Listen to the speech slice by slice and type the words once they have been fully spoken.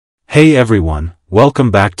Hey everyone,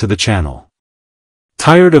 welcome back to the channel.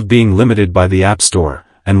 Tired of being limited by the App Store,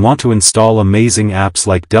 and want to install amazing apps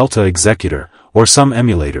like Delta Executor, or some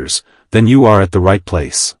emulators, then you are at the right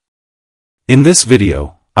place. In this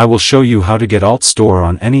video, I will show you how to get AltStore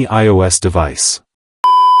on any iOS device.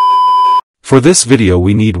 For this video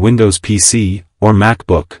we need Windows PC, or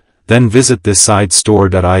MacBook, then visit this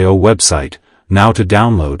sidestore.io website. Now to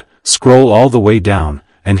download, scroll all the way down,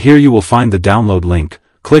 and here you will find the download link.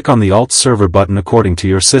 Click on the AltServer button according to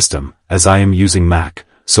your system. As I am using Mac,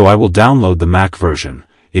 so I will download the Mac version.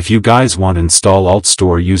 If you guys want to install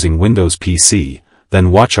AltStore using Windows PC,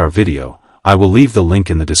 then watch our video. I will leave the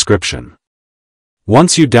link in the description.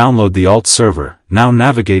 Once you download the AltServer, now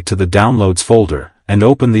navigate to the Downloads folder, and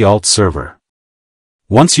open the AltServer.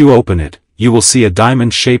 Once you open it, you will see a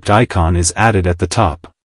diamond-shaped icon is added at the top.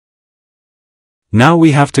 Now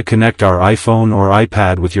we have to connect our iPhone or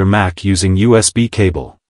iPad with your Mac using USB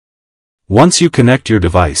cable. Once you connect your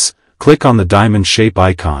device, click on the diamond shape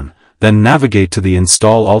icon, then navigate to the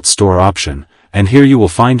Install AltStore option, and here you will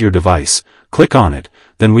find your device. Click on it,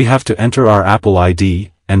 then we have to enter our Apple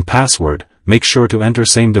ID and password. Make sure to enter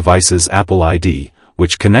same device's Apple ID,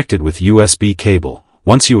 which connected with USB cable.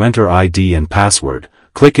 Once you enter ID and password,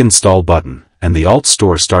 click Install button, and the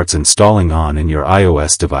AltStore starts installing on in your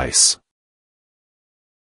iOS device.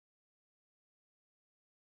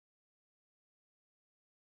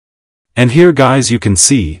 And here guys you can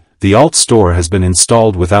see, the AltStore has been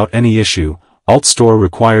installed without any issue. AltStore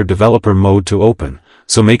require developer mode to open,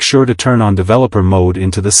 so make sure to turn on developer mode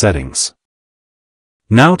into the settings.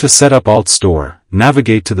 Now to set up AltStore,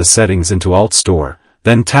 navigate to the settings into AltStore,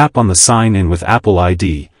 then tap on the sign in with Apple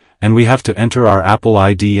ID, and we have to enter our Apple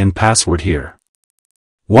ID and password here.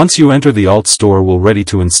 Once you enter the AltStore will ready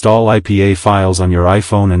to install IPA files on your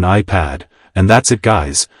iPhone and iPad, and that's it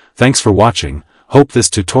guys. Thanks for watching. Hope this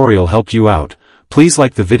tutorial helped you out. Please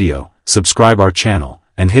like the video, subscribe our channel,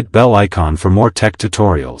 and hit bell icon for more tech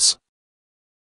tutorials.